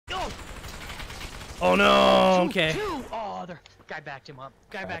Oh no! Okay. Oh, the guy backed him up.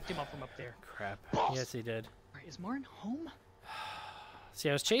 Guy backed him up from up there. Crap. Balls. Yes, he did. Right, is Marin home? See,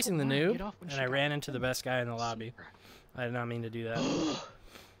 I was chasing the Marin, noob, get off when and she I got ran into the best guy in the lobby. I did not mean to do that.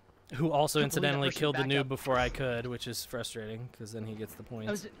 Who also incidentally killed the noob before I could, which is frustrating, because then he gets the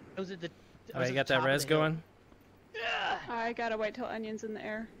points. Oh, you got that res going? I gotta wait till Onion's in the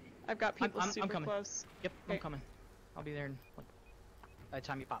air. I've got people super coming. close. Yep, okay. I'm coming. I'll be there in, like, by the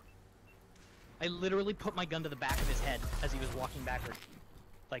time you pop. I literally put my gun to the back of his head as he was walking backward.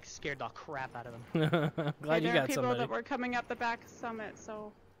 Like, scared the crap out of him. Glad you got somebody. There are people that were coming up the back summit,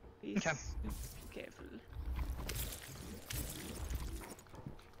 so be careful.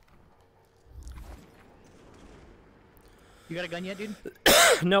 You got a gun yet, dude?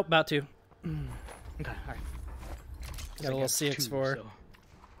 Nope, about to. Okay, alright. Got a little CX4. So.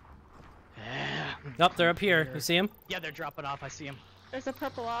 Nope, they're up here. You see him? Yeah, they're dropping off. I see him. There's a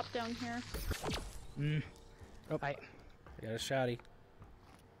purple op down here. Oh, I got a shotty.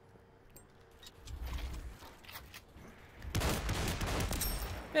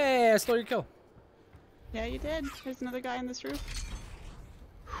 Hey, I stole your kill. Yeah, you did. There's another guy on this roof.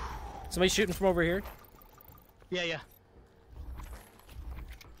 Somebody shooting from over here. Yeah, yeah.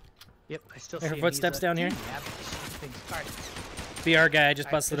 Yep, I still see him. Footsteps down here. Alright. BR guy, I just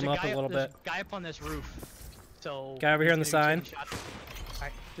busted him up a little bit. Guy up on this roof. So guy over here on the sign.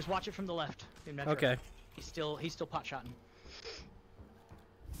 Alright, just watch it from the left. Okay. He's still pot shotting.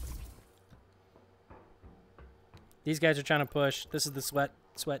 These guys are trying to push. This is the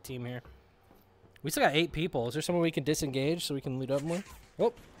sweat team here. We still got 8 people. Is there someone we can disengage so we can loot up more?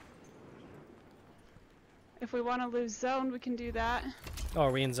 Oh. If we want to lose zone, we can do that. Oh,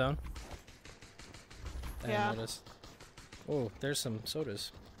 are we in zone? Yeah. Oh, there's some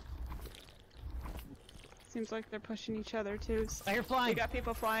sodas. Seems like they're pushing each other too. I hear flying. We got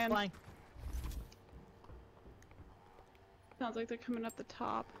people flying. Flying. Sounds like they're coming up the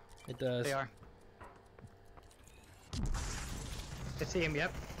top. It does. They are. I see him,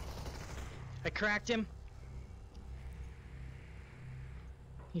 yep. I cracked him.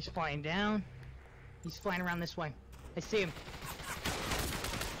 He's flying down. He's flying around this way. I see him.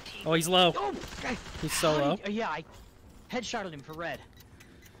 Oh, he's low. Oh, okay. He's so low. Yeah, I headshotted him for red.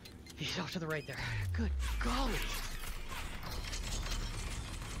 He's off to the right there. Good golly.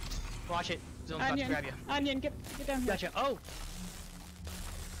 Watch it. Zone's about to grab you. Onion, get down here. Gotcha. Oh.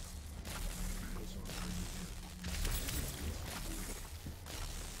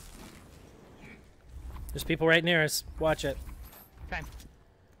 There's people right near us. Watch it. Okay.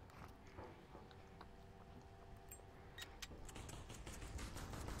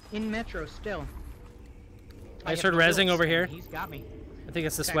 In Metro still. I just heard rezzing over here. He's got me. I think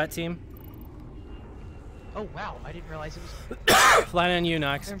it's the sweat team. Oh wow, I didn't realize it was Flying on you,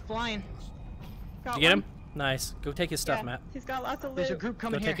 Nox. I'm flying. Did you get him? Nice. Go take his stuff, Matt. He's got lots of loot. There's a group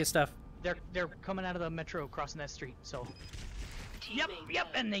coming here. here. Go take his stuff. They're coming out of the metro crossing that street, so Yep,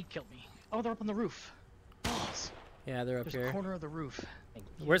 and they killed me. Oh, they're up on the roof. Balls. Yeah, they're up There's here. the corner of the roof.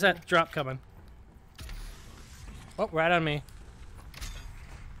 Where's that drop coming? Oh, right on me.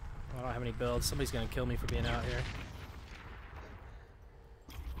 I don't have any builds. Somebody's gonna kill me for being out here.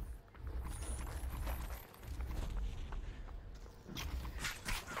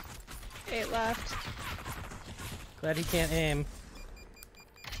 Eight left. Glad he can't aim.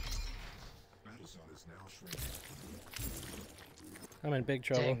 I'm in big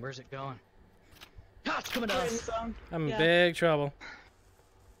trouble. Dang, where's it going? Ah, it's coming to us. I'm in big trouble.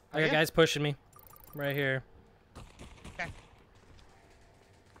 I got guys pushing me. Right here. Okay.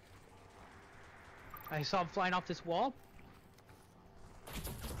 I saw him flying off this wall.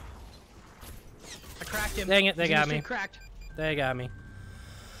 I cracked him. Dang it, they got me. Cracked. They got me.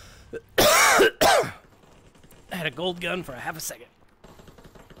 I had a gold gun for a half a second.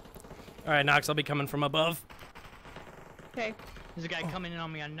 Alright, Nox, I'll be coming from above. Okay. There's a guy coming in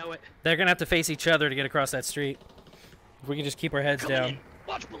on me, I know it. They're gonna have to face each other to get across that street. If we can just keep our heads down. In.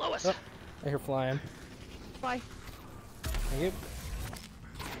 Watch below us. Oh, I hear flying. Fly. Thank you.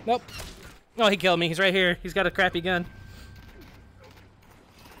 Nope. Oh, he killed me. He's right here. He's got a crappy gun.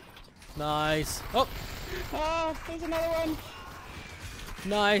 Nice. Oh. Oh, there's another one.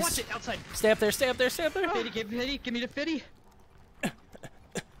 Nice. Watch it outside. Stay up there. Stay up there. Stay up there. Fitty, give me the fitty.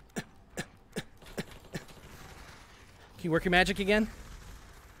 Can you work your magic again?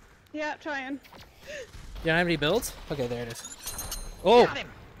 Yeah, trying. You don't have any builds? Okay, there it is. Oh! Got him.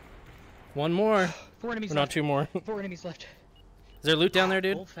 One more. 4 enemies or left. No, 2 more. 4 enemies left. Is there loot down there,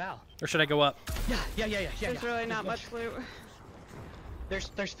 dude? Old foul. Or should I go up? Yeah. There's really not much loot. There's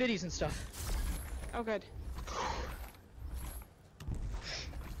fitties and stuff. Oh, good.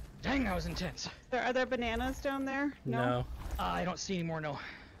 Dang, that was intense. Are there bananas down there? No. I don't see any more, no.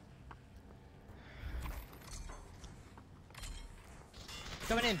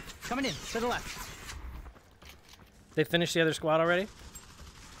 Coming in, to the left. They finished the other squad already?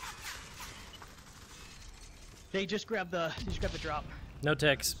 They just grabbed the drop. No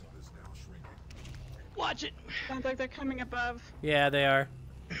ticks. Watch it. Sounds like they're coming above. Yeah, they are.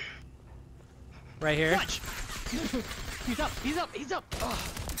 Right here. Watch. He's up.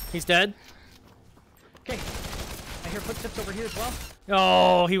 Oh. He's dead. Okay. I hear footsteps over here as well.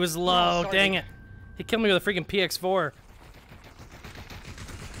 Oh, he was low. sorry. Dang it. He killed me with a freaking PX4.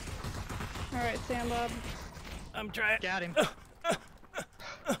 Alright, Sam Bob. I'm trying. Got him.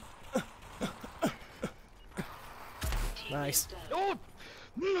 Nice. Oh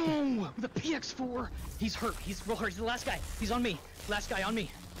no! The PX4. He's hurt. He's real hurt. He's the last guy. He's on me. Last guy on me.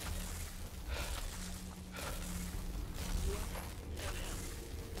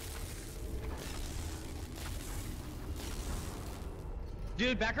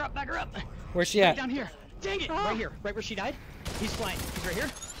 Dude, back her up. Where's she Right at? down here. Dang it! Right here. Right where she died. He's flying. He's right here.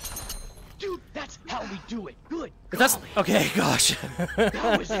 Dude, that's how we do it. Good. That's golly. okay. Gosh.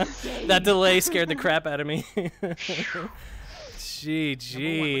 That was insane. That delay scared the crap out of me. Number one, look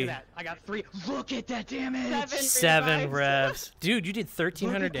GG. at that. I got 3. Look at that damage. 7 revives. revs. Dude, you did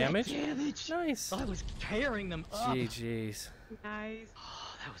 1,300 Look at that damage? damage. Nice. I was tearing them up. GG's. Nice.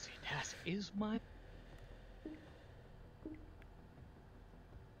 Oh, that was fantastic. Is my